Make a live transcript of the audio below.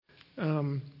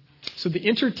So the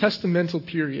intertestamental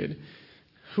period,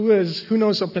 who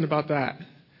knows something about that?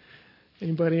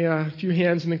 Anybody? A few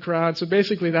hands in the crowd. So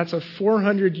basically that's a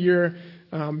 400-year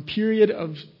period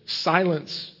of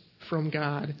silence from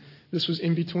God. This was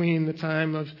in between the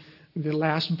time of the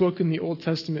last book in the Old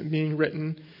Testament being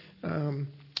written and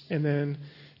then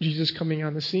Jesus coming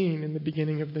on the scene in the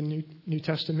beginning of the New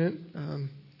Testament,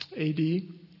 AD.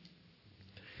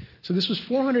 So this was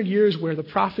 400 years where the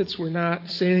prophets were not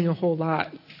saying a whole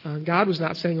lot. God was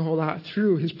not saying a whole lot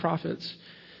through his prophets.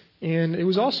 And it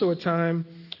was also a time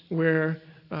where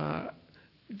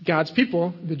God's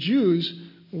people, the Jews,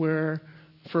 were,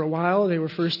 for a while, they were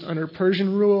first under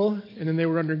Persian rule, and then they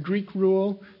were under Greek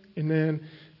rule, and then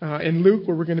in Luke,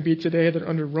 where we're going to be today, they're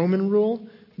under Roman rule.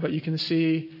 But you can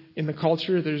see in the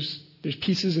culture, there's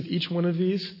pieces of each one of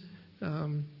these.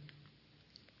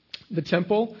 The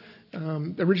temple,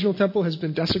 the original temple has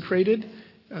been desecrated,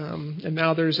 and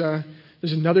now there's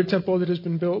another temple that has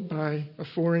been built by a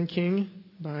foreign king,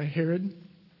 by Herod,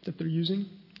 that they're using.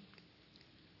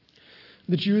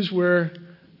 The Jews were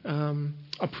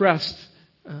oppressed.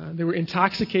 They were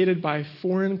intoxicated by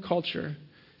foreign culture,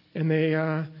 and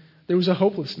there was a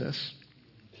hopelessness.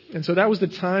 And so that was the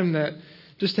time that,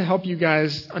 just to help you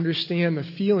guys understand the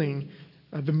feeling,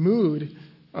 the mood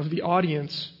of the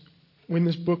audience when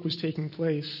this book was taking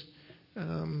place,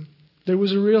 there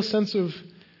was a real sense of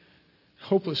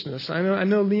hopelessness. I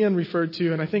know Leon referred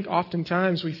to, and I think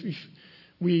oftentimes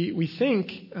we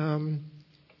think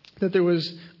that there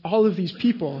was all of these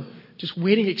people just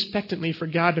waiting expectantly for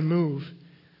God to move.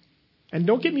 And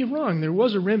don't get me wrong, there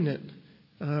was a remnant.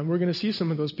 We're going to see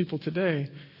some of those people today.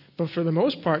 But for the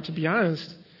most part, to be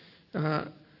honest,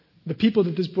 the people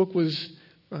that this book was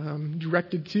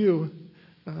directed to,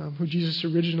 who Jesus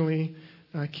originally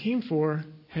came for,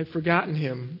 had forgotten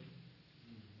him.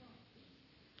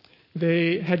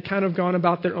 They had kind of gone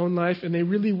about their own life, and they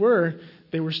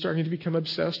were starting to become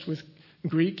obsessed with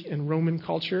Greek and Roman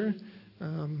culture,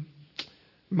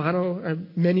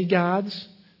 many gods,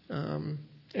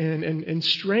 and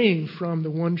straying from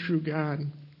the one true God.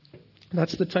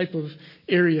 That's the type of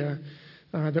area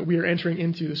that we are entering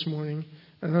into this morning.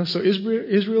 So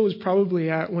Israel is probably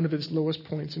at one of its lowest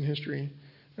points in history.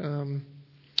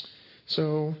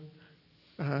 So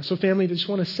family, I just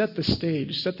want to set the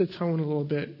stage, set the tone a little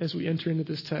bit as we enter into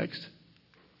this text.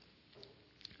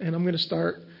 And I'm going to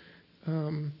start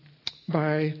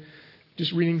by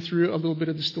just reading through a little bit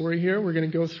of the story here. We're going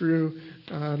to go through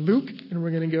Luke, and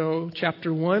we're going to go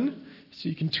chapter 1. So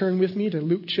you can turn with me to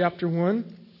Luke chapter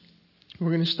 1. We're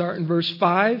going to start in verse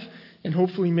 5 and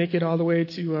hopefully make it all the way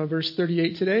to verse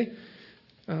 38 today.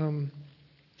 I'll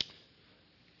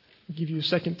give you a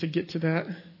second to get to that.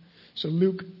 So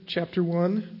Luke chapter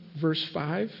 1, verse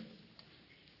 5.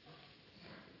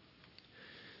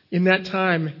 In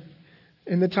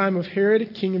the time of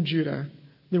Herod, king of Judah,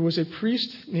 there was a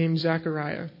priest named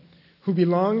Zechariah who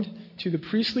belonged to the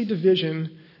priestly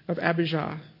division of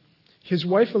Abijah. His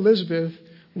wife Elizabeth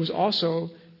was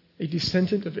also a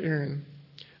descendant of Aaron.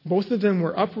 Both of them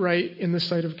were upright in the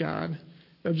sight of God,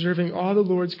 observing all the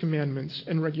Lord's commandments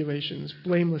and regulations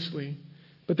blamelessly,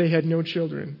 but they had no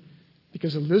children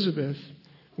because Elizabeth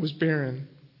was barren,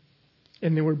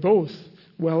 and they were both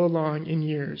well along in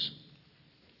years.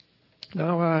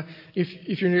 Now, if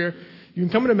you've been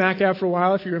coming to MacAv for a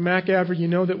while, if you're a MacAver, you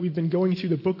know that we've been going through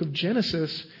the book of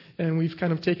Genesis, and we've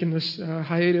kind of taken this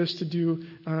hiatus to do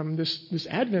this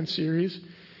Advent series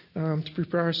to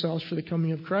prepare ourselves for the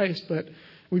coming of Christ. But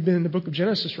we've been in the book of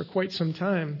Genesis for quite some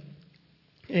time.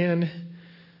 And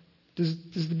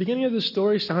does the beginning of the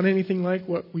story sound anything like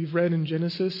what we've read in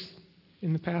Genesis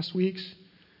in the past weeks?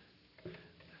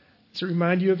 Does it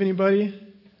remind you of anybody?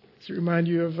 Does it remind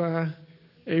you of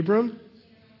Abram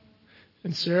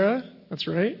and Sarah? That's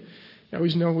right. You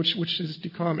always know which is, do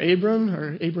you call him Abram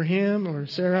or Abraham or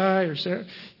Sarai or Sarah?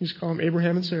 You just call them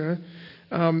Abraham and Sarah.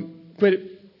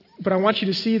 But I want you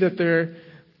to see that there's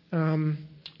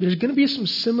going to be some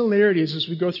similarities as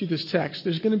we go through this text.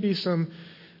 There's going to be some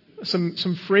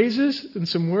phrases and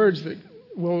some words that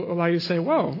will allow you to say,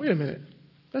 "Whoa, wait a minute,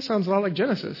 that sounds a lot like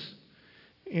Genesis."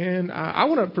 And I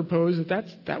want to propose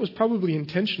that was probably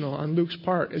intentional on Luke's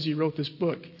part as he wrote this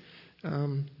book.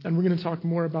 And we're going to talk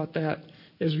more about that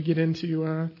as we get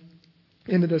into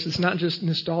this. It's not just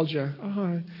nostalgia.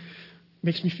 Oh, it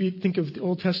makes me think of the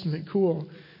Old Testament, cool.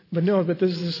 But no, but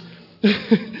there's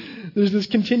this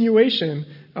continuation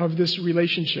of this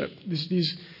relationship.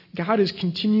 God is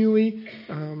continually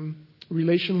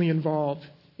relationally involved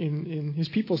in his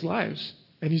people's lives.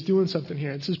 And he's doing something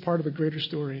here. This is part of a greater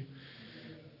story.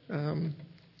 And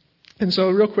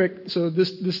so real quick, so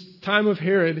this time of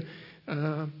Herod,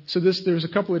 There's a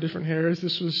couple of different Herods.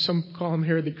 This was, some call him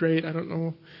Herod the Great. I don't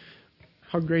know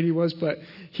how great he was, but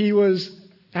he was,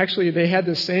 actually they had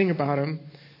this saying about him,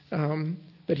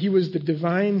 that he was the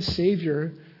divine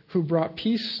savior who brought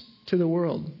peace to the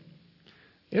world.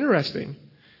 Interesting.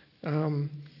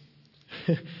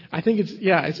 I think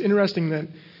it's interesting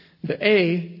that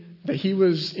he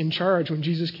was in charge when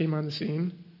Jesus came on the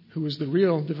scene, who was the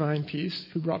real divine peace,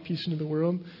 who brought peace into the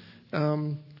world.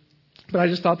 But I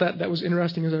just thought that was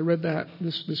interesting as I read that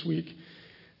this week.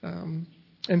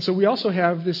 And so we also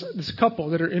have this couple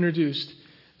that are introduced,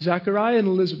 Zachariah and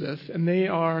Elizabeth, and they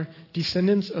are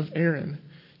descendants of Aaron.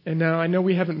 And now I know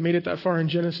we haven't made it that far in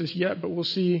Genesis yet, but we'll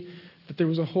see that there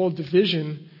was a whole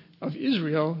division of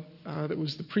Israel that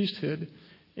was the priesthood,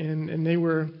 and they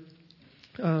were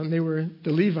the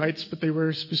Levites, but they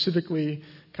were specifically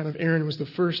kind of, Aaron was the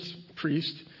first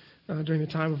priest during the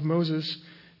time of Moses.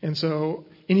 And so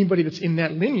anybody that's in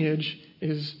that lineage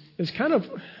is kind of,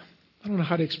 I don't know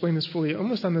how to explain this fully,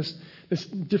 almost on this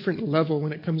different level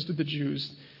when it comes to the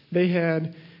Jews. They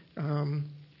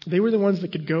were the ones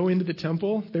that could go into the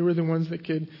temple. They were the ones that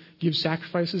could give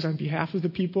sacrifices on behalf of the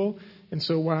people. And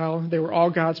so while they were all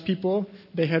God's people,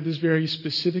 they had this very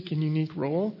specific and unique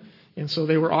role. And so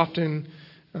they were often,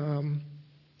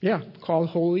 called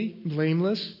holy,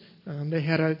 blameless. They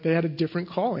had a different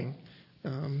calling.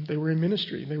 They were in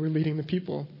ministry. They were leading the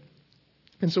people.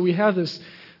 And so we have this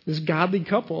godly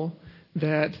couple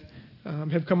that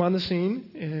have come on the scene,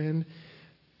 and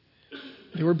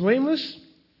they were blameless,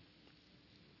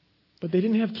 but they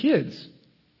didn't have kids.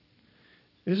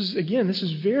 This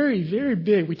is very, very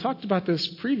big. We talked about this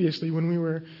previously when we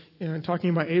were talking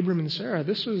about Abram and Sarah.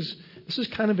 This is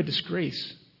kind of a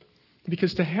disgrace,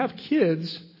 because to have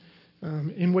kids,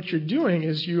 in what you're doing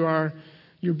is you're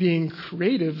being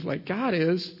creative like God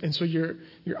is, and so you're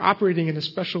operating in a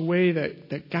special way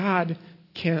that God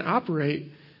can't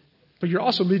operate, but you're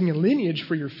also leaving a lineage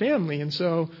for your family, and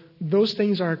so those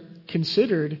things are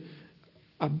considered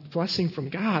a blessing from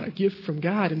God, a gift from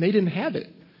God, and they didn't have it.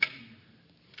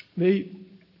 They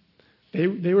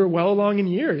were well along in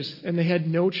years, and they had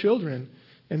no children,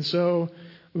 and so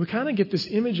we kind of get this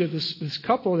image of this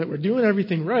couple that were doing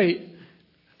everything right,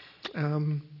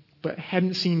 but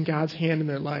hadn't seen God's hand in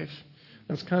their life.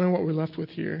 That's kind of what we're left with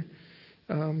here.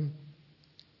 And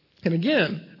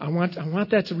again, I want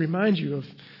that to remind you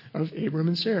of Abram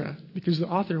and Sarah, because the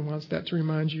author wants that to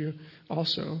remind you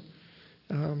also.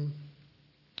 Let's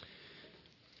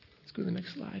go to the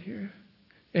next slide here.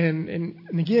 And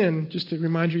again, just to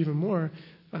remind you even more,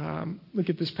 look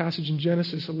at this passage in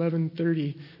Genesis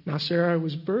 11:30. Now Sarah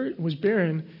was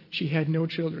barren; she had no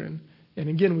children. And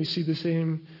again, we see the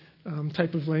same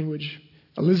type of language.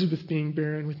 Elizabeth being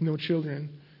barren with no children.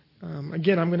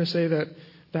 Again, I'm going to say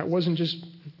that wasn't just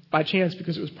by chance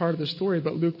because it was part of the story,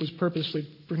 but Luke was purposely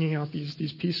bringing out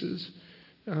these pieces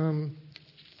and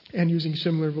using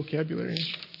similar vocabulary.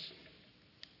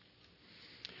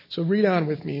 So read on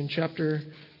with me in chapter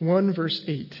 1, verse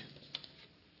 8.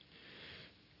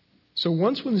 So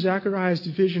once when Zachariah's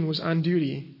division was on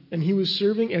duty, and he was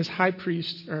serving as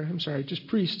priest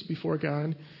before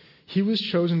God, he was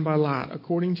chosen by lot,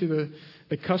 according to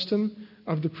the custom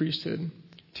of the priesthood,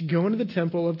 to go into the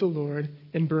temple of the Lord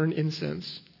and burn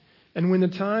incense. And when the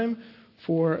time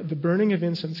for the burning of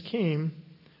incense came,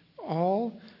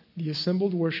 all the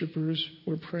assembled worshipers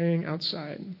were praying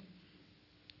outside.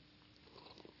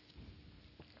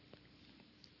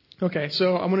 Okay,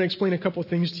 so I'm going to explain a couple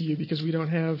things to you because we don't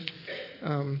have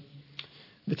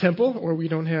the temple, or we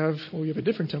have a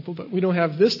different temple, but we don't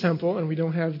have this temple, and we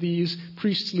don't have these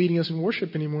priests leading us in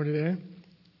worship anymore today.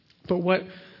 But what,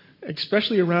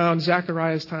 especially around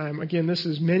Zechariah's time, again, this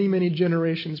is many, many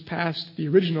generations past the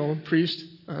original priest,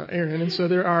 Aaron, and so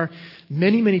there are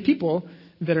many, many people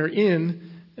that are in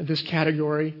this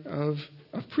category of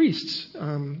priests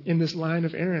in this line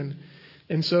of Aaron.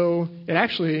 And so it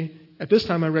actually, at this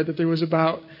time I read that there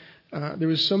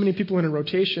was so many people in a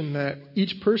rotation that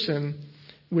each person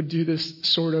would do this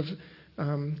sort of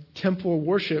temple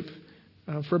worship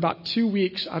for about 2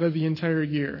 weeks out of the entire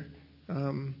year.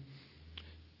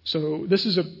 So this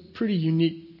is a pretty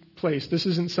unique place. This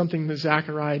isn't something that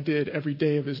Zechariah did every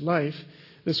day of his life.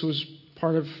 This was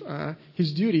part of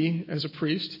his duty as a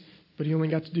priest, but he only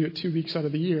got to do it 2 weeks out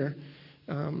of the year.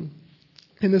 And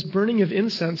this burning of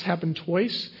incense happened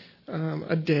twice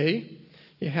a day.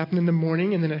 It happened in the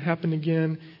morning, and then it happened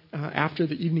again after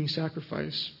the evening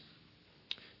sacrifice.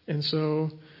 And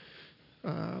so,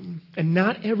 and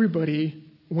not everybody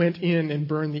went in and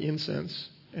burned the incense.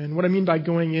 And what I mean by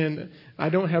going in, I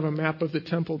don't have a map of the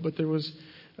temple, but there was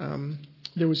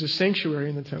a sanctuary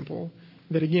in the temple,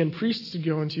 that, again, priests could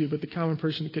go into, but the common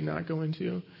person could not go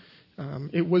into.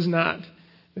 It was not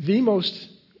the most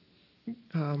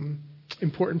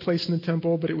important place in the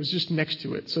temple, but it was just next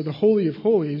to it. So the Holy of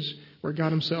Holies, where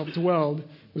God himself dwelled,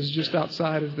 was just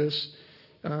outside of this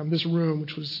room,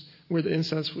 which was where the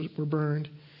incense were burned.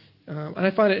 And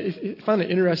I find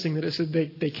it interesting that it said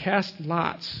they cast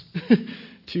lots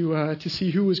to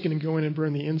see who was going to go in and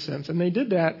burn the incense. And they did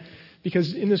that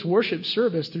because in this worship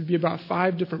service, there'd be about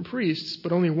 5 different priests,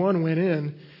 but only one went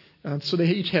in. So they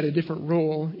each had a different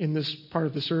role in this part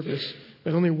of the service.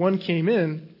 But only one came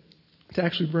in to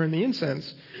actually burn the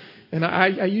incense. And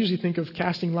I usually think of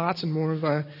casting lots in more of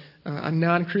a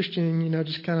non-Christian,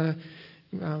 just kind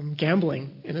of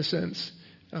gambling in a sense.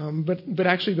 But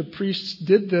actually the priests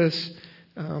did this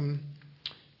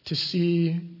to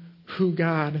see who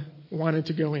God wanted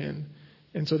to go in.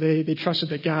 And so they trusted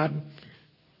that God,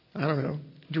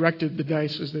 directed the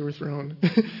dice as they were thrown.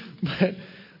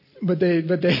 but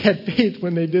they had faith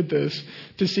when they did this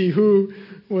to see who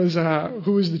was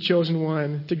the chosen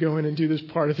one to go in and do this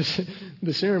part of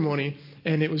the ceremony,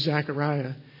 and it was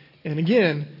Zechariah. And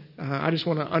again, I just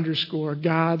want to underscore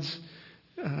God's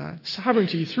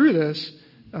sovereignty through this,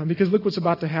 because look what's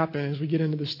about to happen as we get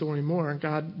into the story more.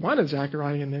 God wanted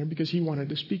Zechariah in there because he wanted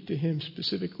to speak to him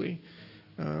specifically.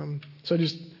 So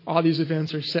just all these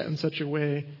events are set in such a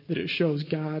way that it shows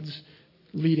God's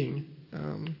leading.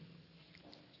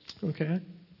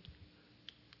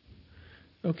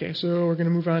 Okay, so we're going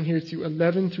to move on here to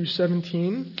 11 through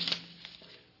 17.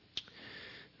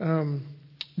 Then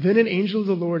an angel of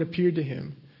the Lord appeared to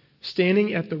him,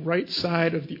 standing at the right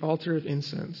side of the altar of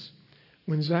incense.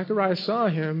 When Zechariah saw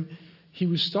him, he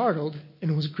was startled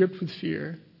and was gripped with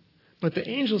fear. But the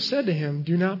angel said to him,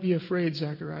 "Do not be afraid,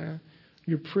 Zechariah.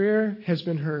 Your prayer has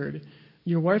been heard.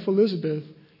 Your wife Elizabeth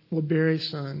will bear a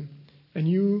son, and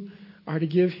you are to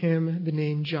give him the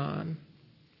name John.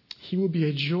 He will be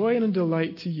a joy and a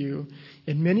delight to you,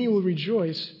 and many will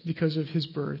rejoice because of his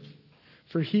birth.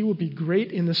 For he will be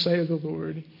great in the sight of the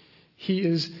Lord. He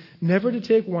is never to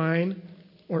take wine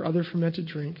or other fermented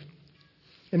drink,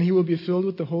 and he will be filled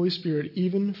with the Holy Spirit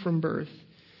even from birth.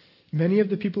 Many of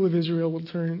the people of Israel will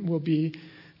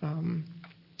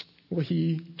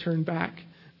he turn back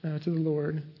to the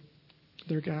Lord,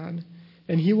 their God.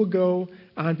 And he will go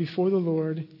on before the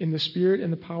Lord in the spirit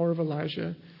and the power of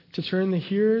Elijah, to turn the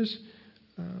hearers,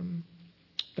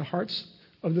 the hearts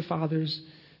of the fathers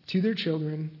to their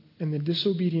children, and the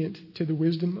disobedient to the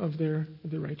wisdom of the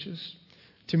righteous,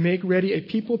 to make ready a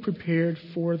people prepared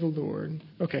for the Lord."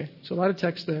 Okay, so a lot of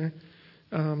text there.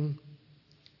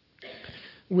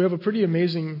 We have a pretty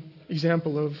amazing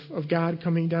example of God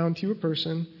coming down to a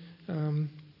person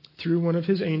through one of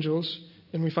his angels,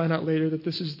 and we find out later that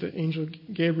this is the angel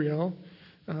Gabriel,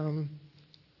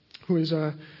 who is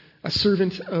a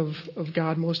servant of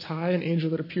God Most High, an angel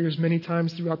that appears many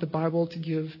times throughout the Bible to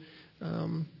give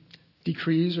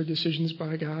decrees or decisions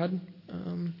by God.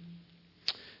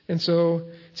 And so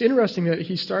it's interesting that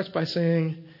he starts by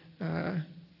saying,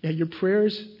 your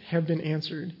prayers have been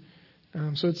answered.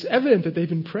 So it's evident that they've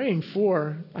been praying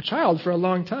for a child for a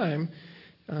long time,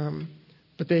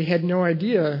 but they had no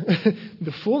idea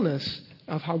the fullness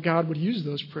of how God would use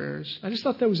those prayers. I just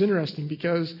thought that was interesting,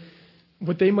 because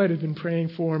what they might have been praying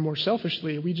for more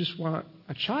selfishly, we just want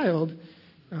a child.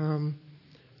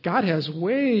 God has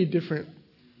way different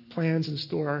plans in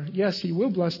store. Yes, he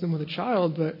will bless them with a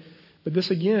child, but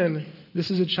this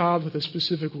is a child with a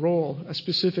specific role, a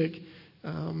specific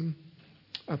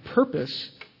a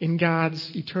purpose in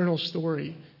God's eternal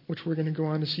story, which we're going to go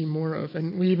on to see more of.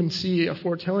 And we even see a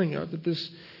foretelling of that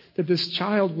this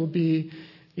child will be,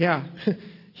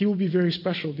 he will be very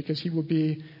special, because he will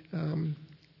be in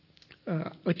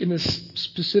this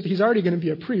specific, he's already going to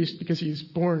be a priest because he's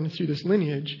born through this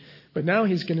lineage, but now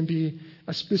he's going to be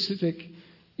a specific,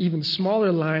 even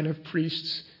smaller line of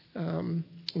priests,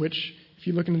 which if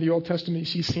you look into the Old Testament, you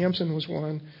see Samson was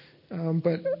one,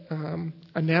 but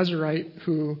a Nazirite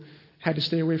who had to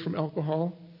stay away from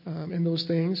alcohol and those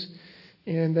things,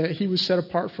 and that he was set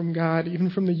apart from God. Even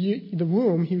from the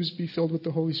womb, he was to be filled with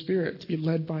the Holy Spirit, to be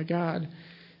led by God.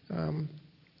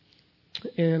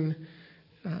 And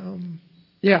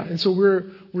so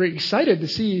we're excited to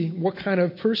see what kind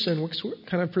of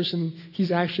person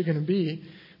he's actually going to be.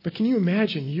 But can you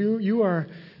imagine? You are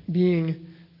being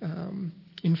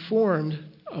informed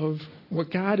of what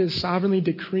God is sovereignly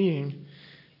decreeing,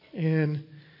 and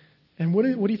what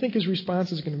do you think his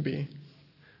response is going to be?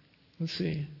 Let's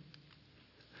see.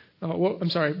 I'm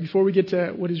sorry. Before we get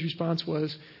to what his response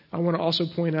was, I want to also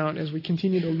point out, as we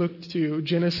continue to look to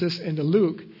Genesis and to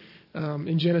Luke,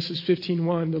 in Genesis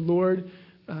 15:1, the Lord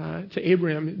to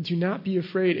Abraham, do not be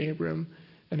afraid, Abram.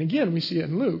 And again, we see it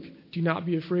in Luke. Do not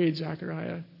be afraid,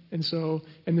 Zechariah. And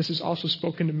this is also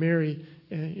spoken to Mary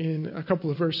in a couple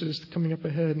of verses coming up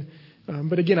ahead.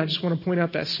 But again, I just want to point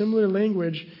out that similar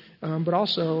language, but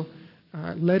also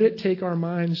let it take our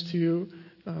minds to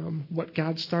what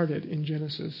God started in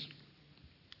Genesis.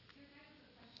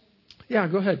 Yeah,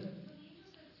 go ahead.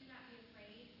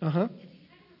 Uh-huh.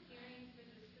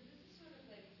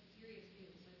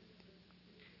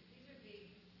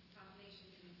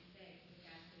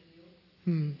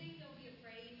 Hmm.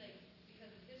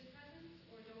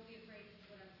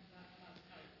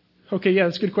 Okay, yeah,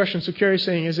 that's a good question. So Carrie's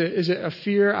saying, is it a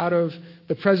fear out of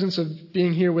the presence of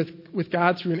being here with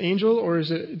God through an angel, or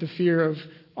is it the fear of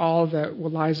all that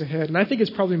what lies ahead? And I think it's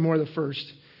probably more the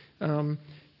first.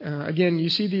 Again, you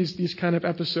see these kind of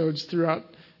episodes throughout,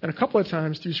 and a couple of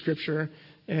times through Scripture,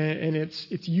 and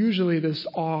it's usually this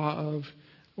awe of,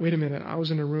 wait a minute, I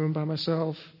was in a room by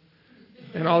myself,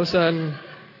 and all of a sudden,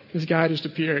 this guy just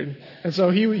appeared. And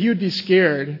so he would be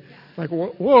scared, like,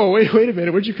 whoa, wait a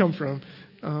minute, where'd you come from?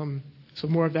 So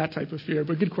more of that type of fear,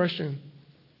 but good question.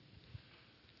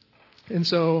 And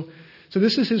so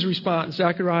this is his response.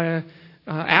 Zechariah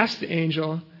asked the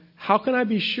angel, how can I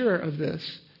be sure of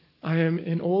this? I am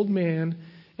an old man,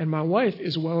 and my wife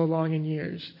is well along in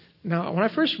years. Now, when I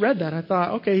first read that, I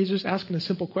thought, okay, he's just asking a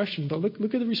simple question, but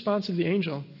look at the response of the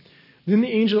angel. Then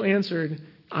the angel answered,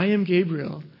 I am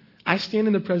Gabriel. I stand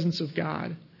in the presence of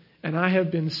God, and I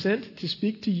have been sent to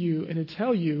speak to you and to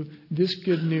tell you this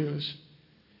good news.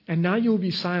 And now you will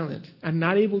be silent and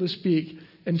not able to speak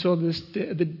until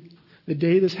the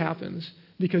day this happens,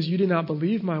 because you did not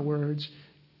believe my words,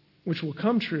 which will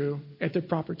come true at the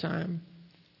proper time.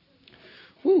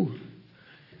 Whew.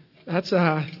 That's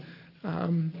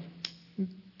an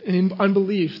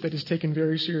unbelief that is taken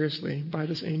very seriously by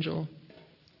this angel.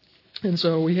 And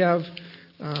so we have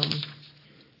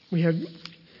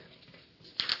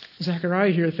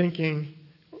Zechariah here thinking,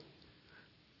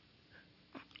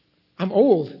 I'm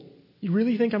old. You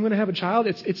really think I'm going to have a child?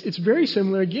 It's very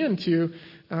similar again to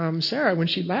Sarah when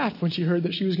she laughed when she heard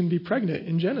that she was going to be pregnant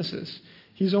in Genesis.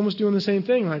 He's almost doing the same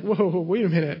thing, like, whoa, wait a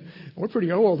minute. We're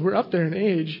pretty old. We're up there in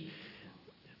age.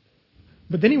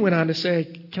 But then he went on to say,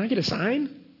 can I get a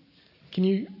sign?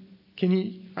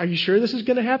 Are you sure this is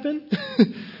going to happen?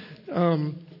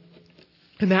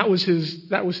 And that was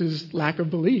his lack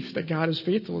of belief that God is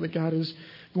faithful, that God is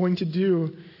going to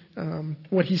do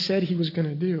what he said he was going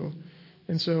to do.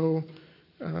 And so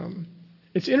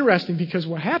it's interesting because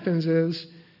what happens is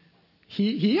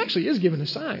he actually is given a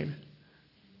sign.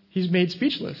 He's made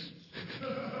speechless.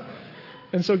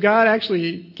 And so God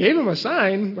actually gave him a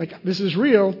sign, like, this is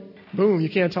real. Boom, you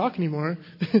can't talk anymore.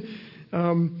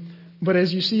 But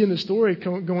as you see in the story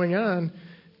going on,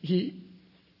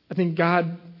 I think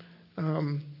God,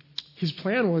 his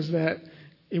plan was that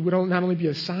it would not only be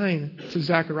a sign to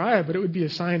Zechariah, but it would be a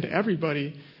sign to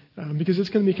everybody, because it's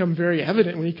going to become very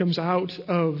evident when he comes out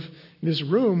of this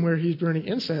room where he's burning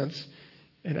incense,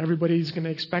 and everybody's going to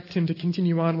expect him to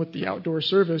continue on with the outdoor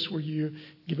service where you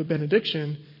give a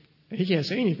benediction, and he can't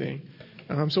say anything.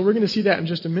 So we're going to see that in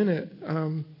just a minute.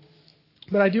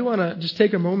 But I do want to just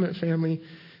take a moment, family,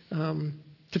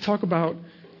 to talk about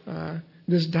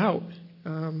this doubt.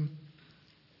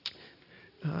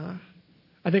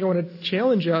 I think I want to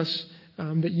challenge us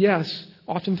that, yes,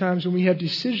 oftentimes when we have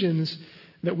decisions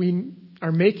that we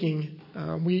are making,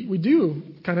 we do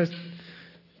kind of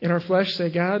in our flesh say,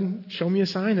 God, show me a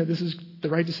sign that this is the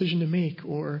right decision to make,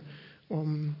 or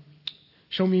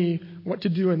show me what to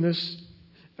do in this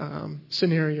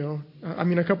scenario.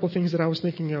 A couple of things that I was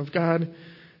thinking of. God,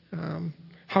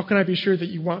 how can I be sure that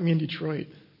you want me in Detroit?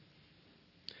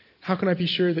 How can I be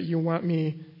sure that you want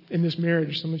me in this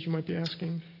marriage? Some of you might be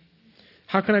asking.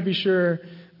 How can I be sure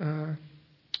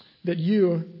that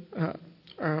you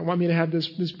want me to have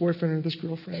this boyfriend or this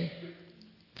girlfriend?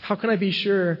 How can I be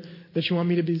sure that you want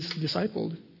me to be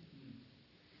discipled?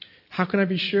 How can I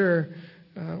be sure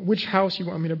which house you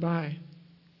want me to buy?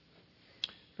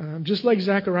 Just like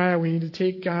Zechariah, we need to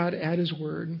take God at his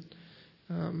word.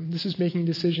 This is making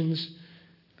decisions.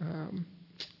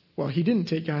 He didn't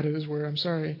take God at his word, I'm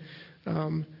sorry.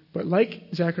 But like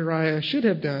Zechariah should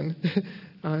have done,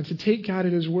 to take God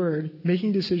at his word,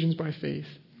 making decisions by faith.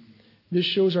 This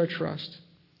shows our trust.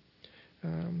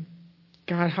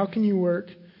 God, how can you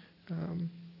work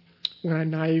when I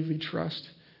naively trust?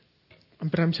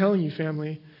 But I'm telling you,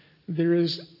 family,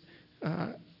 this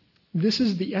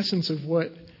is the essence of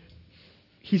what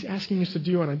he's asking us to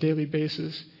do on a daily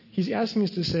basis. He's asking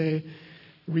us to say,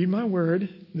 read my word.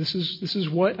 This is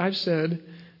what I've said,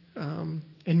 and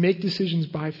make decisions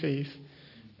by faith.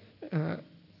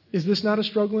 Is this not a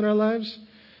struggle in our lives?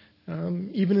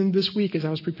 Even in this week, as I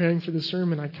was preparing for the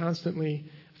sermon, I constantly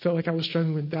felt like I was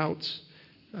struggling with doubts.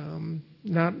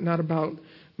 Not about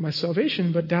my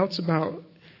salvation, but doubts about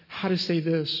how to say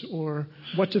this or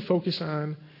what to focus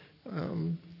on.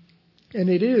 And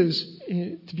it is,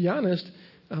 to be honest,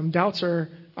 doubts are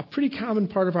a pretty common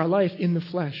part of our life in the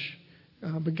flesh.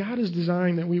 But God has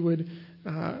designed that we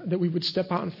would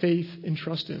step out in faith and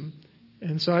trust Him.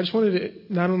 And so I just wanted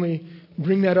to not only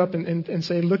bring that up and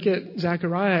say, look at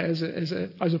Zechariah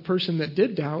as a person that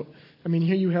did doubt. I mean,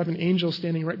 here you have an angel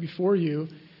standing right before you,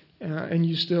 and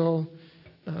you still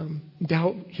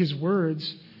doubt his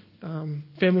words.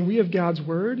 Family, we have God's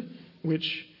word,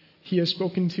 which He has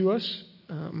spoken to us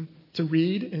to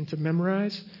read and to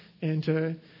memorize and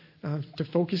to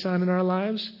focus on in our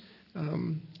lives.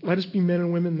 Let us be men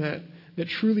and women that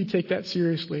truly take that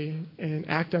seriously and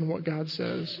act on what God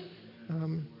says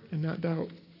and not doubt.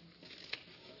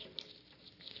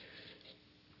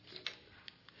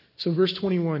 So verse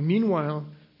 21, meanwhile,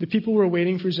 the people were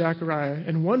waiting for Zechariah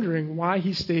and wondering why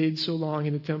he stayed so long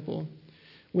in the temple.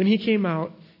 When he came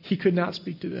out, he could not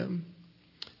speak to them.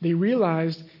 They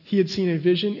realized he had seen a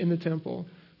vision in the temple,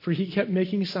 for he kept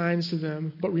making signs to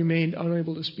them, but remained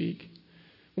unable to speak.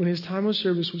 When his time of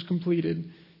service was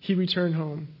completed, he returned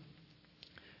home.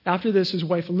 After this, his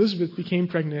wife Elizabeth became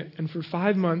pregnant, and for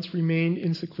 5 months remained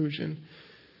in seclusion.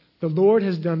 The Lord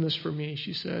has done this for me,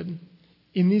 she said.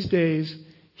 In these days,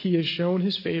 He has shown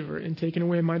His favor and taken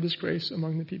away my disgrace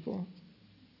among the people.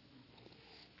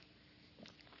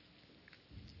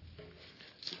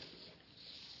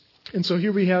 And so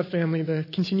here we have, family, the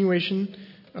continuation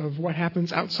of what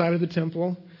happens outside of the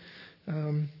temple.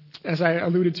 As I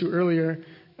alluded to earlier,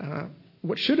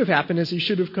 what should have happened is he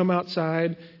should have come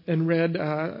outside and read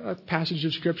a passage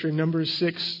of Scripture, Numbers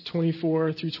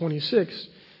 6:24 through 26,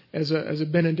 as a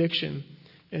benediction.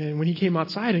 And when he came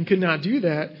outside and could not do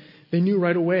that, they knew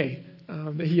right away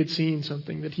that he had seen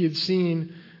something, that he had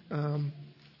seen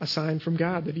a sign from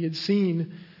God, that he had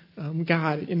seen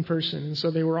God in person. And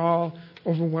so they were all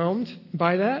overwhelmed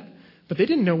by that, but they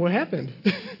didn't know what happened.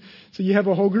 So you have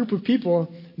a whole group of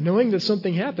people knowing that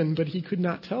something happened, but he could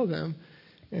not tell them.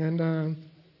 And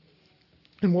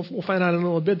we'll find out in a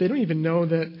little bit, they don't even know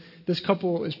that this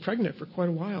couple is pregnant for quite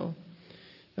a while.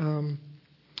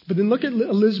 But then look at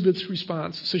Elizabeth's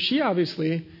response. So she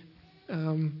obviously,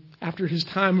 after his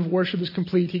time of worship is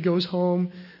complete, he goes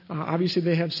home. Obviously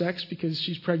they have sex because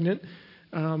she's pregnant.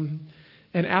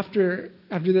 And after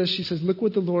this, she says, look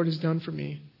what the Lord has done for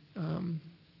me.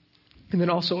 And then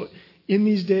also, in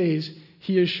these days,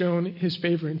 He has shown His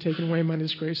favor and taken away my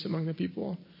disgrace among the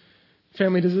people.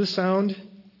 Family, does this sound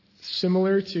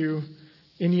similar to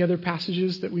any other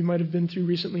passages that we might have been through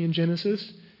recently in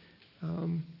Genesis?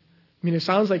 It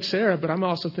sounds like Sarah, but I'm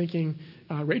also thinking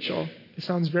Rachel. It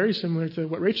sounds very similar to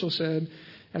what Rachel said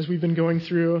as we've been going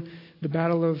through the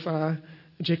battle of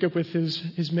Jacob with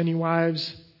his many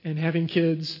wives and having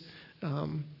kids.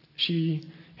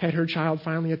 She had her child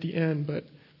finally at the end, but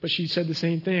she said the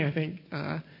same thing. I think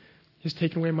He's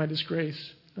taken away my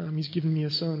disgrace. He's given me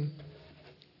a son.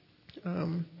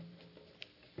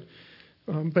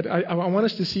 But I want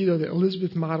us to see, though, that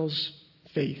Elizabeth models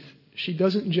faith. She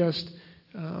doesn't just,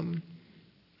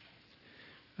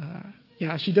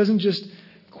 she doesn't just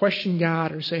question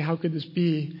God or say, how could this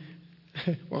be?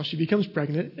 Well, she becomes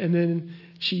pregnant, and then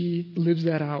she lives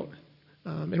that out.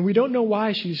 And we don't know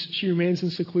why she remains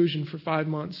in seclusion for 5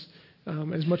 months.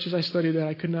 As much as I studied that,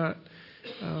 I could not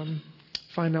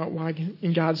find out why,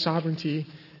 in God's sovereignty,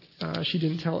 she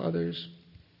didn't tell others.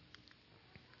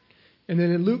 And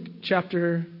then in Luke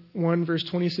chapter 1, verse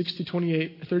 26 to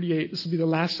 38, this will be the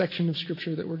last section of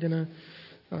Scripture that we're going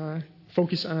to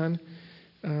focus on.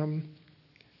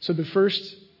 So the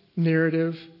first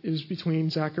narrative is between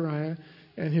Zechariah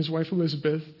and his wife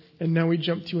Elizabeth. And now we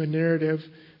jump to a narrative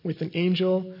with an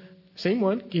angel, same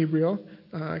one, Gabriel,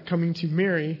 coming to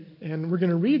Mary. And we're going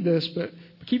to read this, but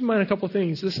keep in mind a couple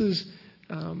things. This is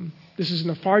in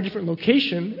a far different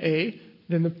location,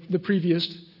 than the previous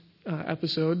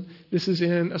episode. This is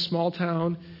in a small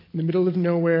town in the middle of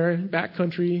nowhere,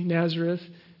 backcountry, Nazareth.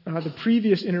 The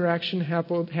previous interaction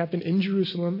happened in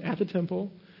Jerusalem at the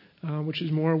temple, which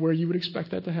is more where you would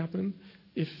expect that to happen,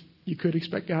 if you could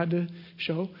expect God to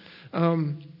show.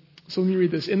 So let me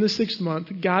read this. In the 6th month,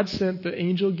 God sent the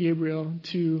angel Gabriel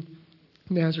to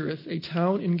Nazareth, a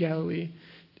town in Galilee,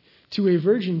 to a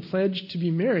virgin pledged to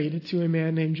be married to a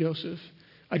man named Joseph,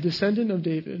 a descendant of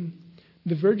David.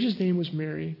 The virgin's name was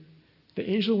Mary. The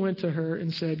angel went to her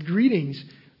and said, "Greetings,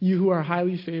 you who are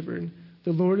highly favored.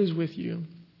 The Lord is with you."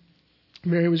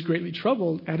 Mary was greatly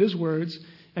troubled at his words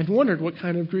and wondered what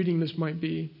kind of greeting this might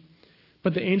be.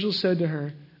 But the angel said to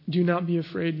her, "Do not be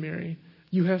afraid, Mary.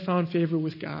 You have found favor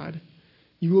with God.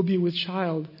 You will be with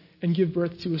child and give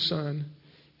birth to a son,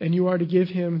 and you are to give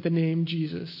him the name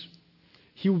Jesus.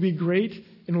 He will be great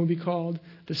and will be called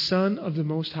the Son of the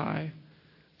Most High.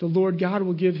 The Lord God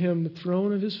will give him the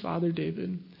throne of his father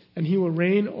David, and he will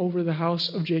reign over the house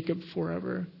of Jacob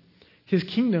forever. His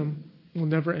kingdom will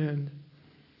never end."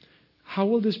 "How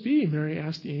will this be?" Mary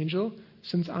asked the angel,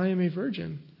 "since I am a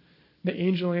virgin?" The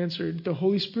angel answered, "The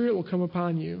Holy Spirit will come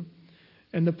upon you,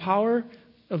 and the power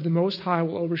of the Most High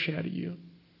will overshadow you.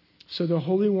 So the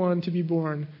Holy One to be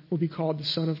born will be called the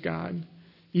Son of God.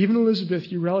 Even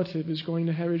Elizabeth, your relative, is going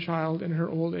to have a child in her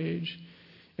old age,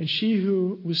 and she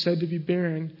who was said to be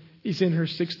barren is in her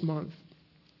 6th month.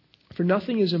 For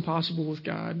nothing is impossible with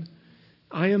God."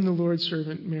 "I am the Lord's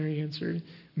servant," Mary answered.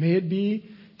 "May it be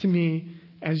to me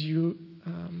as you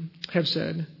have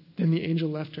said." Then the angel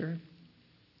left her.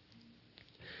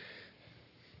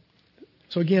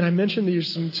 So again, I mentioned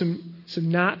there's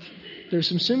there's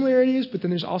some similarities, but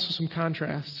then there's also some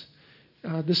contrasts.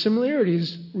 The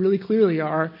similarities really clearly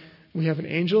are, we have an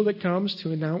angel that comes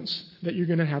to announce that you're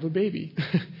going to have a baby.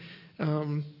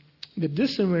 The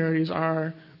dissimilarities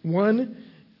are, one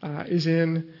is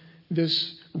in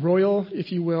this royal,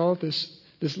 if you will,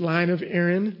 this line of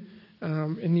Aaron,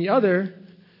 and the other,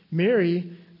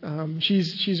 Mary,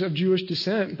 she's of Jewish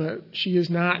descent, but she is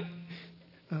not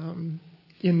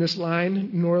in this line,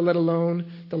 nor let alone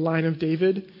the line of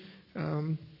David.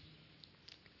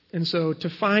 And so to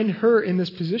find her in this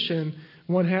position,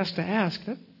 one has to ask,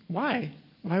 why?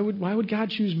 Why would God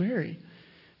choose Mary?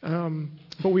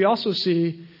 But we also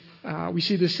see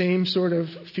the same sort of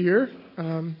fear.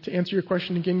 To answer your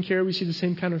question again, Kara, we see the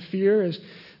same kind of fear as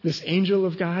this angel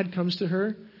of God comes to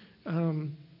her.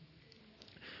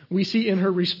 We see in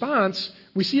her response,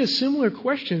 we see a similar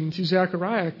question to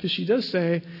Zechariah, because she does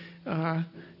say,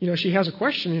 she has a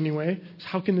question anyway.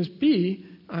 How can this be?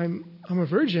 I'm a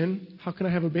virgin. How can I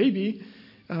have a baby?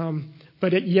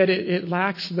 But yet it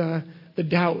lacks the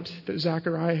doubt that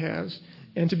Zechariah has.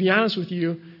 And to be honest with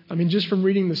you, just from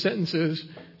reading the sentences,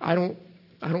 I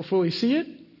don't fully see it.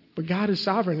 But God is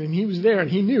sovereign, and He was there,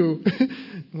 and He knew.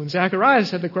 When Zechariah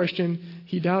said the question,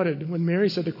 he doubted. When Mary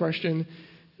said the question,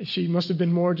 she must have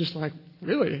been more just like,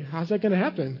 really? How's that going to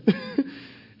happen?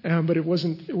 But it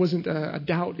wasn't a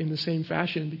doubt in the same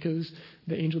fashion, because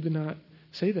the angel did not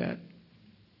say that.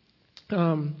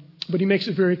 But he makes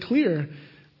it very clear.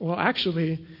 Well,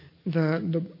 actually,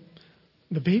 the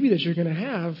baby that you're going to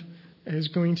have is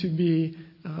going to be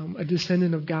a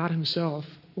descendant of God Himself.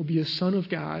 Will be a son of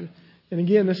God. And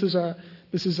again, this is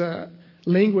a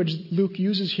language Luke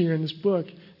uses here in this book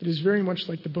that is very much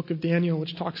like the book of Daniel,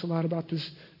 which talks a lot about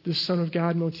this Son of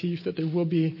God motif, that there will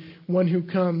be one who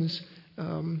comes,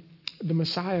 the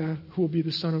Messiah, who will be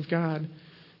the Son of God.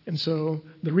 And so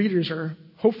the readers are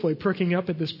hopefully perking up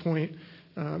at this point.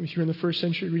 If you're in the first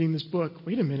century reading this book,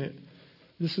 wait a minute,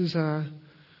 this is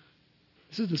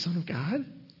the Son of God?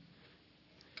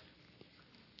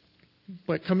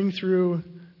 But coming through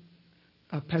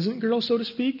a peasant girl, so to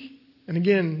speak. And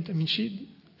again,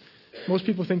 most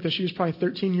people think that she was probably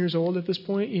 13 years old at this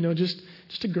point, just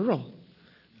a girl.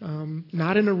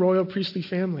 Not in a royal priestly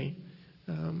family.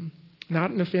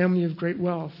 Not in a family of great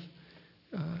wealth.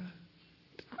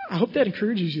 I hope that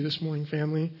encourages you this morning,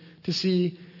 family, to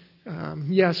see,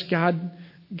 yes, God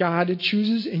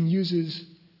chooses and uses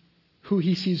who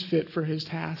He sees fit for His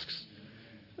tasks.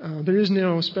 There is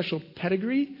no special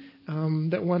pedigree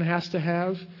that one has to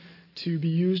have to be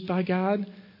used by God,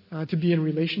 to be in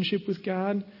relationship with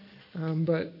God.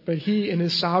 But He, in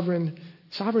His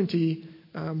sovereignty,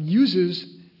 uses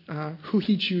who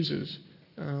He chooses.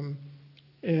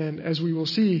 And as we will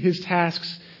see, His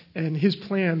tasks and His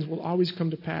plans will always come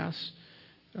to pass.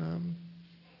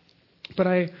 But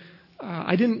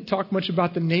I didn't talk much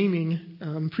about the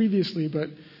naming previously, but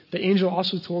the angel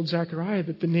also told Zechariah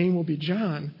that the name will be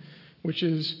John, which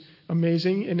is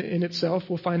amazing in itself.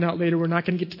 We'll find out later. We're not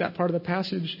going to get to that part of the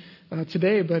passage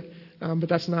today, but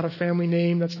that's not a family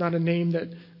name. That's not a name that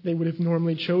they would have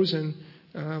normally chosen.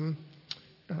 But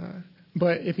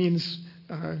it means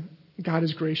God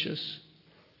is gracious.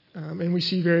 And we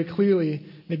see very clearly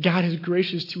that God is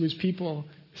gracious to His people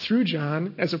through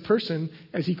John as a person,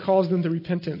 as He calls them to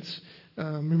repentance.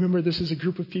 Remember, this is a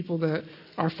group of people that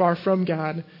are far from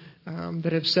God,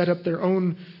 that have set up their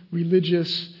own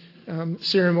religious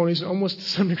ceremonies, and almost to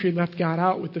some degree left God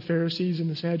out with the Pharisees and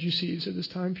the Sadducees at this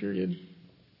time period.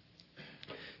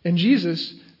 And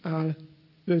Jesus, the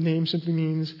name simply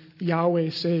means Yahweh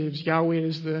saves. Yahweh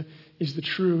is the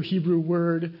true Hebrew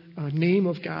word, name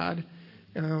of God.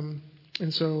 And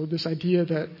so this idea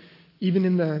that even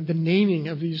in the naming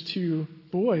of these two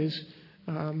boys,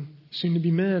 soon to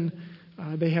be men,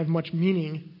 they have much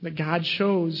meaning that God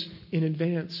chose in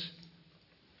advance.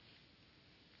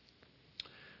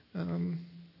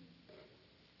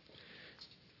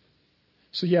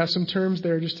 Some terms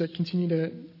there just to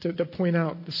continue to point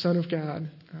out: the Son of God,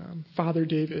 Father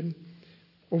David,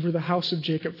 over the house of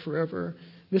Jacob forever.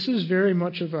 This is very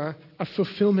much of a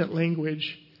fulfillment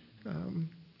language.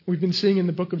 We've been seeing in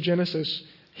the book of Genesis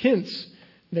hints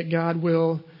that God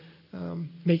will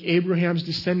make Abraham's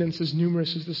descendants as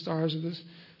numerous as the stars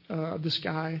of the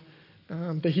sky,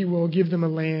 that he will give them a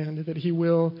land, that he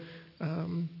will,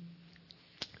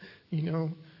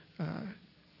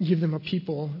 give them a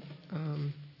people.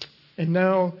 And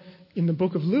now in the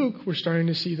book of Luke, we're starting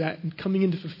to see that coming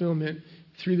into fulfillment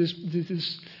through this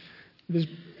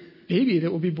baby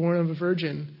that will be born of a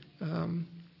virgin.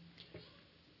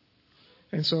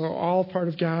 And so all part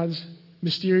of God's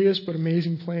mysterious but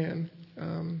amazing plan.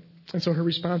 And so her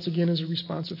response again is a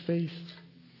response of faith.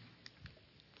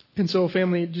 And so,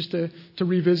 family, just to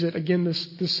revisit again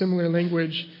this similar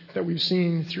language that we've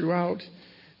seen throughout,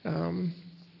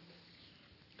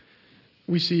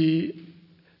 we see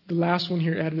the last one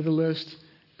here added to the list,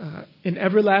 an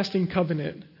everlasting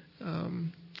covenant.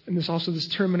 And this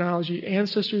terminology: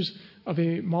 ancestors of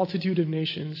a multitude of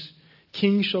nations,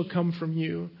 kings shall come from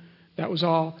you. That was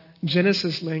all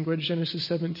Genesis language, Genesis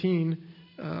 17,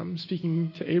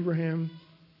 speaking to Abraham.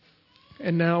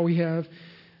 And now we have,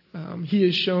 he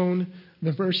has shown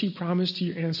the mercy promised to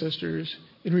your ancestors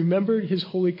and remembered his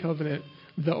holy covenant,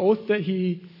 the oath that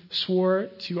he swore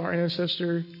to our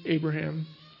ancestor Abraham.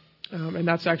 And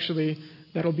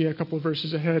that'll be a couple of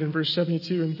verses ahead in verse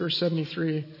 72 and verse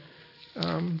 73.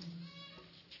 I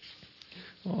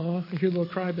hear a little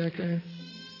cry back there.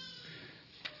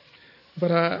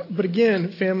 But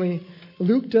again, family,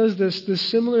 Luke does this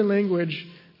similar language,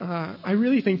 I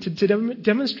really think, to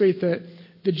demonstrate that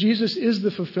Jesus is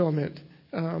the fulfillment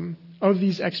of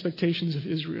these expectations of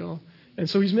Israel. And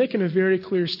so he's making a very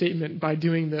clear statement by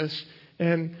doing this.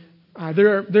 And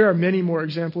there are many more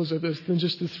examples of this than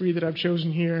just the three that I've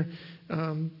chosen here.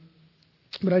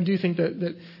 But I do think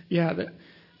that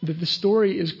the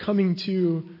story is coming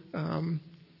to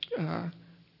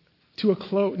a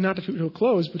close, not to a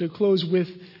close, but a close with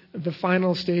the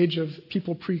final stage of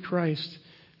people pre-Christ,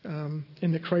 and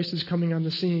that Christ is coming on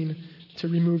the scene to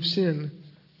remove sin.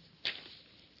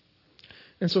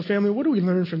 And so, family, what do we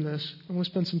learn from this? I want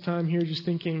to spend some time here just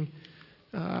thinking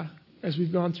as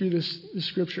we've gone through this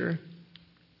scripture.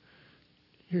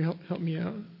 Here, help me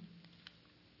out.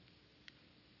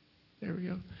 There we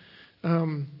go.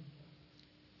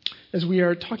 As we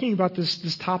are talking about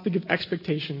this topic of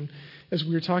expectation, as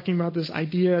we are talking about this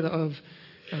idea of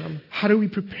how do we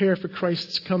prepare for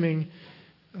Christ's coming,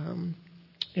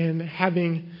 and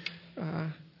having,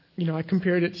 I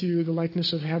compared it to the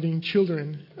likeness of having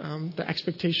children, the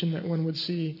expectation that one would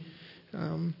see.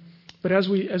 But as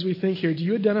we think here, do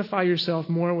you identify yourself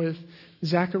more with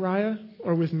Zechariah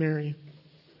or with Mary?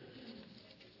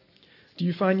 Do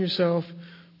you find yourself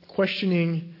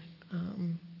questioning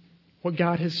what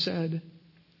God has said,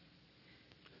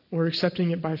 or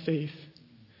accepting it by faith?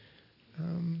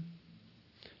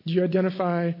 Do you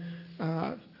identify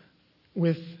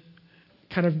with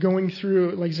kind of going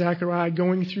through, like Zechariah,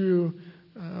 going through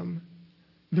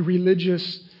the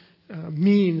religious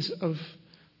means of,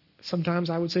 sometimes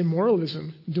I would say,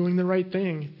 moralism, doing the right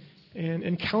thing,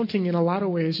 and counting in a lot of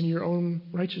ways in your own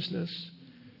righteousness?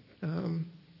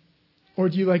 Or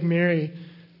do you, like Mary,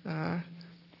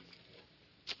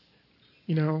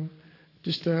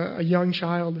 just a young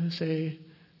child, say,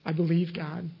 I believe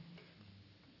God?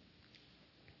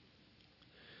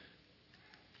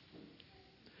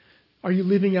 Are you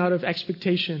living out of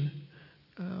expectation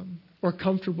or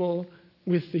comfortable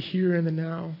with the here and the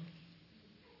now?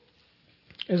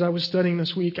 As I was studying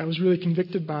this week, I was really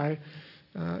convicted by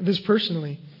this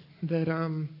personally, that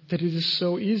it is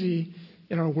so easy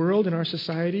in our world, in our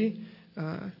society,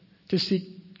 to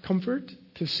seek comfort,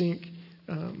 to seek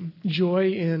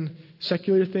joy in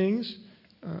secular things.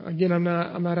 Again, I'm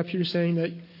not up here saying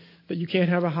that you can't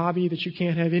have a hobby, that you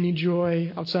can't have any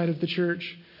joy outside of the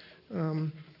church.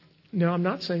 No, I'm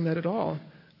not saying that at all.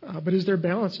 But is there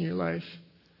balance in your life?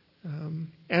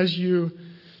 As you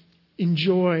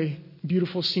enjoy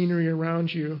beautiful scenery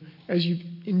around you, as you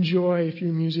enjoy, if you're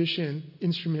a musician,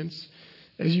 instruments,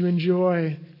 as you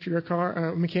enjoy, if you're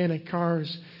a mechanic,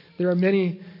 cars, there are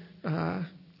many.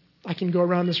 I can go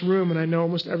around this room, and I know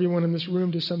almost everyone in this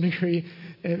room to some degree,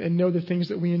 and know the things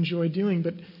that we enjoy doing.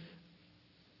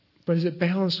 But is it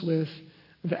balanced with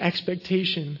the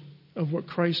expectation of what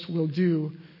Christ will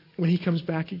do when he comes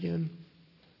back again?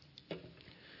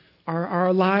 Are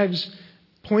our lives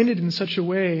pointed in such a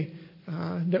way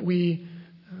that we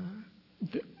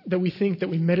think, that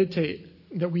we meditate,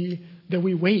 that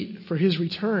we wait for his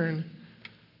return?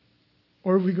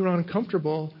 Or have we grown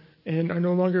uncomfortable and are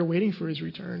no longer waiting for his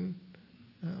return?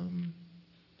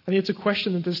 I think it's a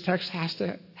question that this text has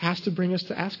to bring us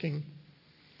to asking.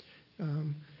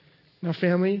 Now,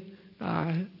 family,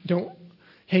 don't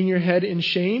hang your head in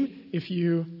shame if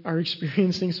you are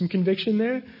experiencing some conviction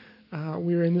there.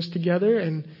 We're in this together,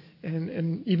 and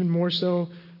even more so,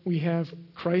 we have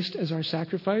Christ as our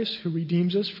sacrifice who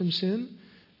redeems us from sin.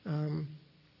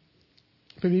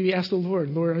 But maybe ask the Lord,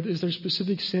 is there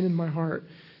specific sin in my heart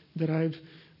that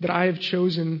I have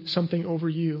chosen something over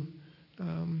you?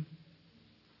 And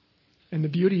the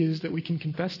beauty is that we can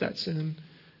confess that sin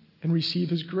and receive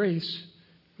his grace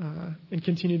and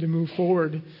continue to move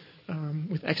forward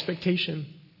with expectation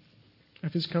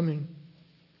of his coming.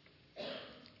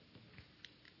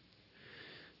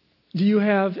 Do you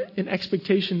have an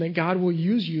expectation that God will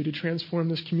use you to transform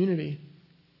this community?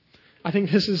 I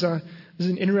think this is an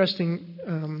interesting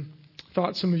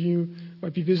thought. Some of you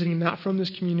might be visiting not from this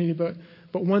community, but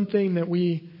one thing that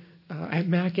we at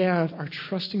Mac Ave are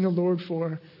trusting the Lord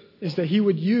for is that he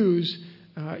would use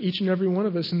each and every one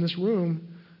of us in this room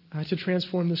to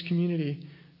transform this community,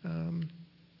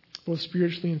 both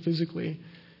spiritually and physically.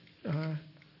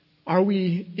 Are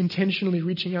we intentionally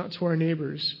reaching out to our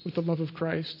neighbors with the love of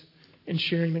Christ and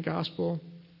sharing the gospel?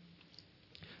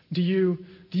 Do you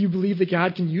believe that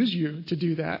God can use you to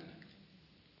do that?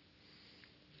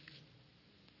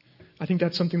 I think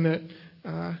that's something that,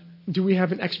 do we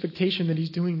have an expectation that he's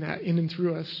doing that in and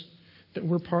through us, that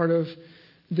we're part of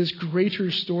this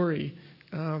greater story?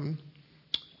 And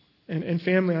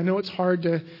family, I know it's hard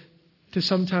to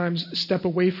sometimes step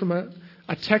away from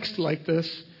a text like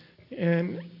this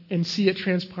and see it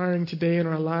transpiring today in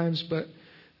our lives, but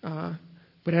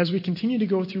as we continue to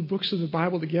go through books of the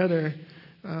Bible together,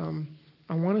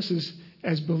 I want us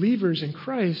as believers in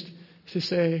Christ to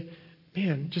say,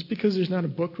 man, just because there's not a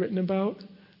book written about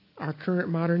our current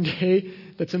modern day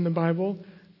that's in the Bible,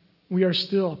 we are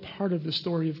still a part of the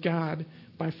story of God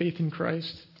by faith in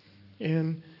Christ.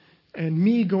 And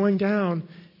me going down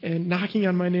and knocking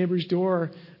on my neighbor's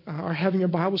door, or having a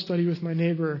Bible study with my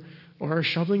neighbor, or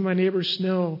shoveling my neighbor's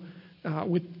snow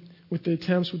with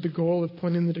the goal of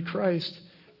pointing them to Christ,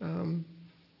 I'm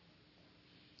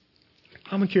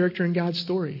a character in God's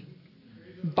story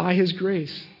by his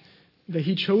grace, that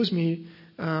he chose me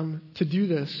to do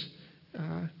this.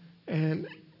 And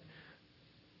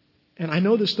I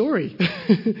know the story.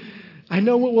 I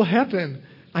know what will happen.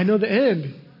 I know the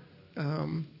end.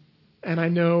 And I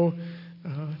know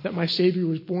that my Savior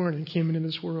was born and came into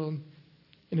this world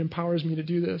and empowers me to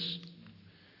do this.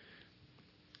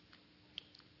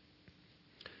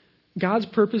 God's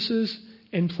purposes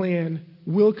and plan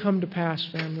will come to pass,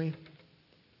 family.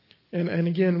 And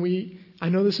again, I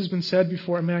know this has been said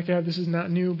before at Mac Ave, this is not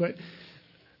new, but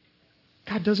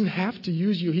God doesn't have to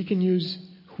use you. He can use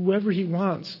whoever he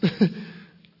wants.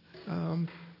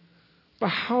 But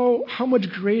how much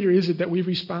greater is it that we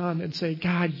respond and say,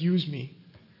 God, use me.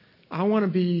 I want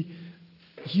to be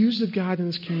used of God in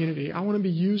this community. I want to be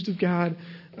used of God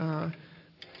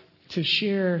to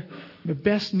share the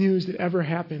best news that ever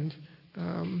happened,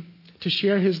 to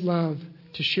share his love,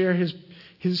 to share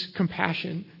his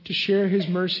compassion, to share his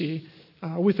mercy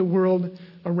with a world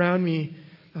around me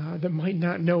that might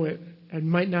not know it and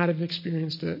might not have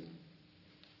experienced it.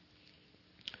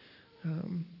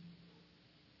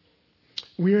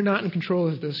 We are not in control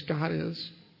of this. God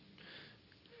is.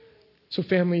 So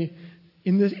family,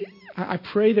 in this, I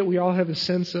pray that we all have a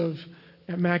sense of,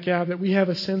 at Mac Ave, that we have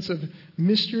a sense of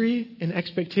mystery and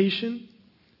expectation,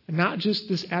 and not just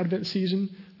this Advent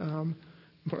season,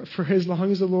 for as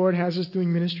long as the Lord has us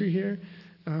doing ministry here,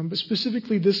 but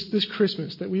specifically this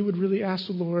Christmas, that we would really ask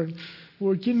the Lord,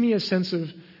 give me a sense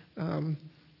of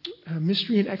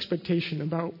mystery and expectation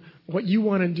about what you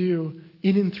want to do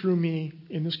in and through me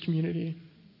in this community.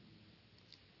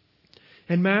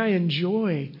 And may I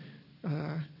enjoy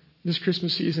this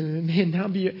Christmas season, and may it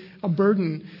not be a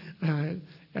burden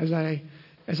as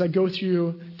I go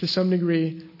through, to some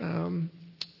degree,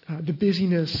 the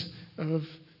busyness of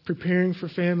preparing for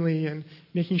family and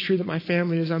making sure that my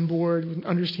family is on board and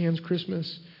understands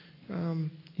Christmas.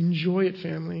 Enjoy it,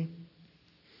 family.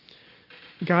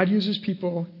 God uses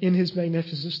people in his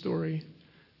magnificent story.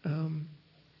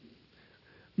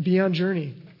 Be on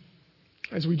journey.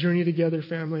 As we journey together,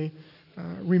 family,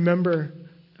 remember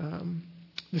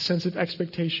the sense of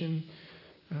expectation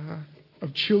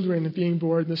of children being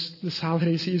born this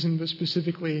holiday season, but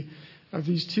specifically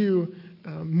these two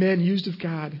men used of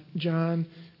God, John,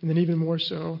 and then even more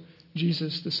so,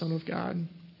 Jesus, the Son of God.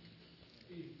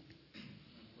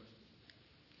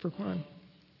 For Quan.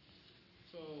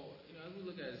 So, as we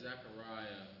look at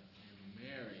Zechariah and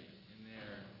Mary in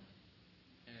their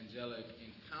angelic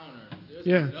encounter,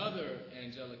 there's another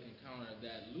angelic encounter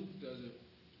that Luke doesn't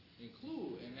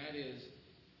include, and that is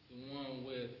the one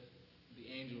with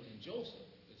the angel and Joseph,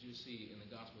 as you see in the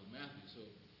Gospel of Matthew. So,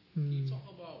 can you talk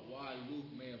about why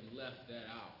Luke may have left that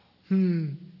out?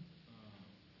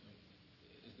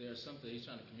 Is there something he's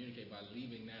trying to communicate by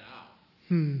leaving that out?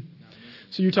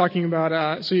 So you're talking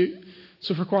about, so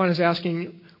Furquan is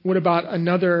asking, what about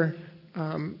another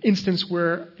instance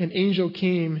where an angel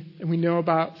came, and we know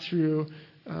about through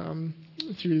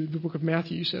the book of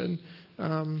Matthew, you said,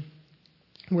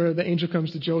 where the angel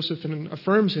comes to Joseph and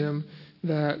affirms him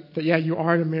that you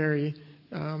are to marry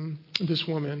this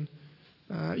woman,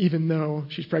 even though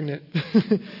she's pregnant.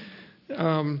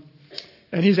 And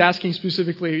he's asking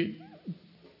specifically,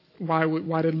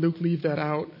 why did Luke leave that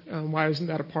out? Why isn't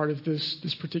that a part of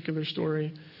this particular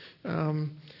story?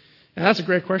 And that's a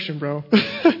great question, bro.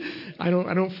 I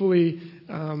don't fully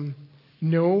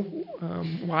know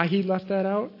why he left that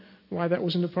out, why that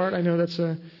wasn't a part. I know that's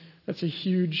a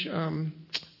huge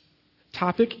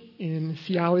topic in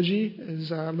theology,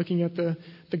 is looking at the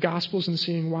Gospels and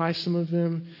seeing why some of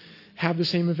them have the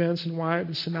same events and why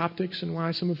the synoptics and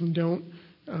why some of them don't.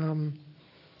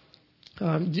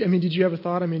 Did you have a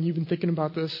thought? You've been thinking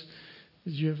about this.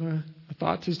 Did you have a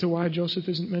thought as to why Joseph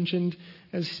isn't mentioned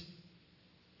as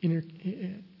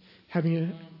having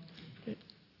a...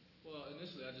 Well,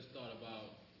 initially I just thought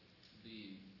about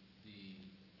the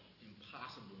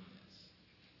impossibleness.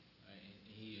 Right? And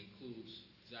he includes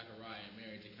Zechariah and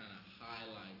Mary to kind of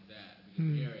highlight that,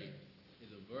 because Mary is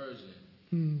a virgin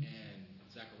and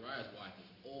Zechariah's wife is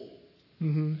old.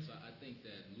 So I think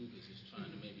that Luke is just trying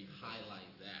to maybe highlight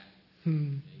that.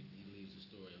 He leaves the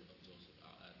story of Joseph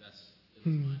out. That's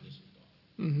my initial thought.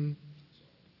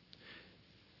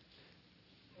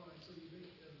 All right, so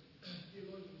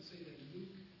theologians would say that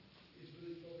Luke is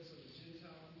really focused on the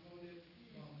Gentile component,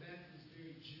 while Matthew is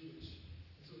very Jewish.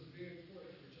 And so it's very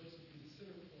important for Joseph to be the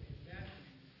center point in Matthew,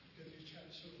 because he's trying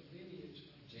to show the lineage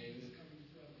of Jesus coming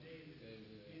from David, being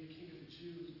the king of the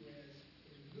Jews, whereas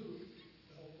in Luke,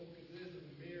 the whole focus is on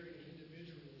Mary and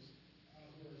individuals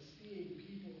who are seeing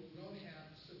people who don't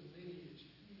have a certain lineage,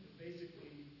 but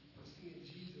basically are seeing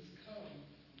Jesus come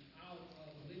out of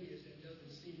a lineage that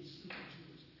doesn't seem super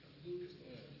Jewish, because Luke is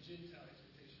focused on the Gentile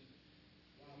expectation,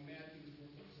 while Matthew is more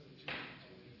focused on the Jewish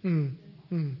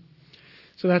component.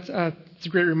 So that's a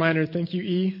great reminder. Thank you,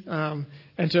 E.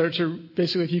 And to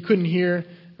basically, if you couldn't hear,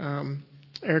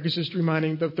 Eric is just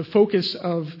reminding the focus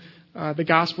of the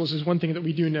Gospels is one thing that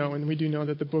we do know, and we do know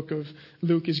that the book of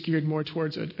Luke is geared more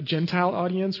towards a Gentile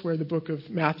audience, where the book of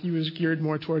Matthew is geared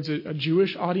more towards a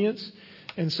Jewish audience.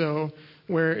 And so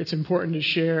where it's important to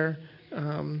share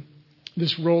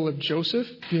this role of Joseph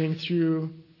being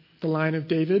through the line of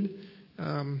David,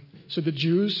 so the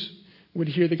Jews would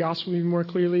hear the gospel even more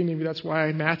clearly. Maybe that's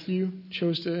why Matthew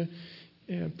chose to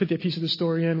put that piece of the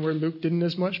story in where Luke didn't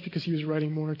as much, because he was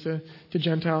writing more to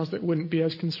Gentiles that wouldn't be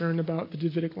as concerned about the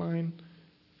Davidic line.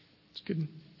 It's good.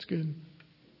 It's good.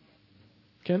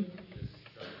 Ken? So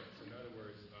in other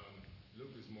words,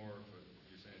 Luke is more of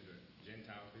you're saying the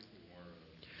Gentile people, more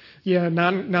Yeah,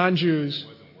 non-Jews.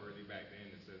 Wasn't worthy back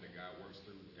then. It said that God works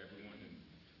through everyone, and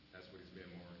that's what he's been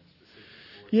more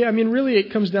specific for. Yeah, really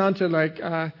it comes down to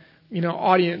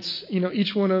audience.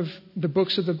 Each one of the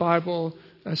books of the Bible,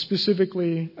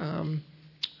 specifically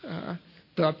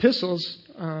the epistles,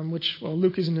 which,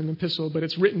 Luke isn't an epistle, but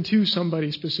it's written to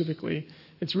somebody specifically.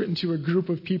 It's written to a group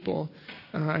of people.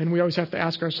 And we always have to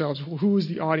ask ourselves, who is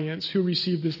the audience? Who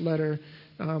received this letter?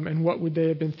 And what would they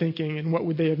have been thinking? And what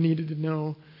would they have needed to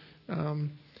know?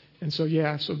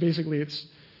 So basically it's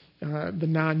the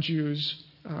non-Jews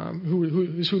who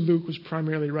Luke was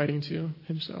primarily writing to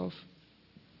himself.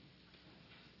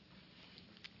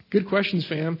 Good questions,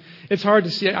 fam. It's hard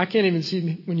to see. I can't even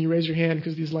see when you raise your hand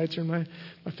because these lights are in my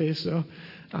face. So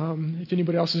if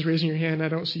anybody else is raising your hand, I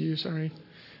don't see you. Sorry.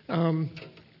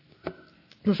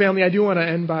 But family, I do want to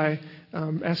end by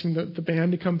asking the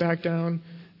band to come back down.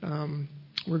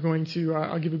 We're going to,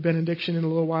 I'll give a benediction in a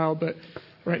little while, but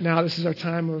right now this is our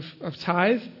time of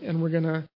tithe, and we're going to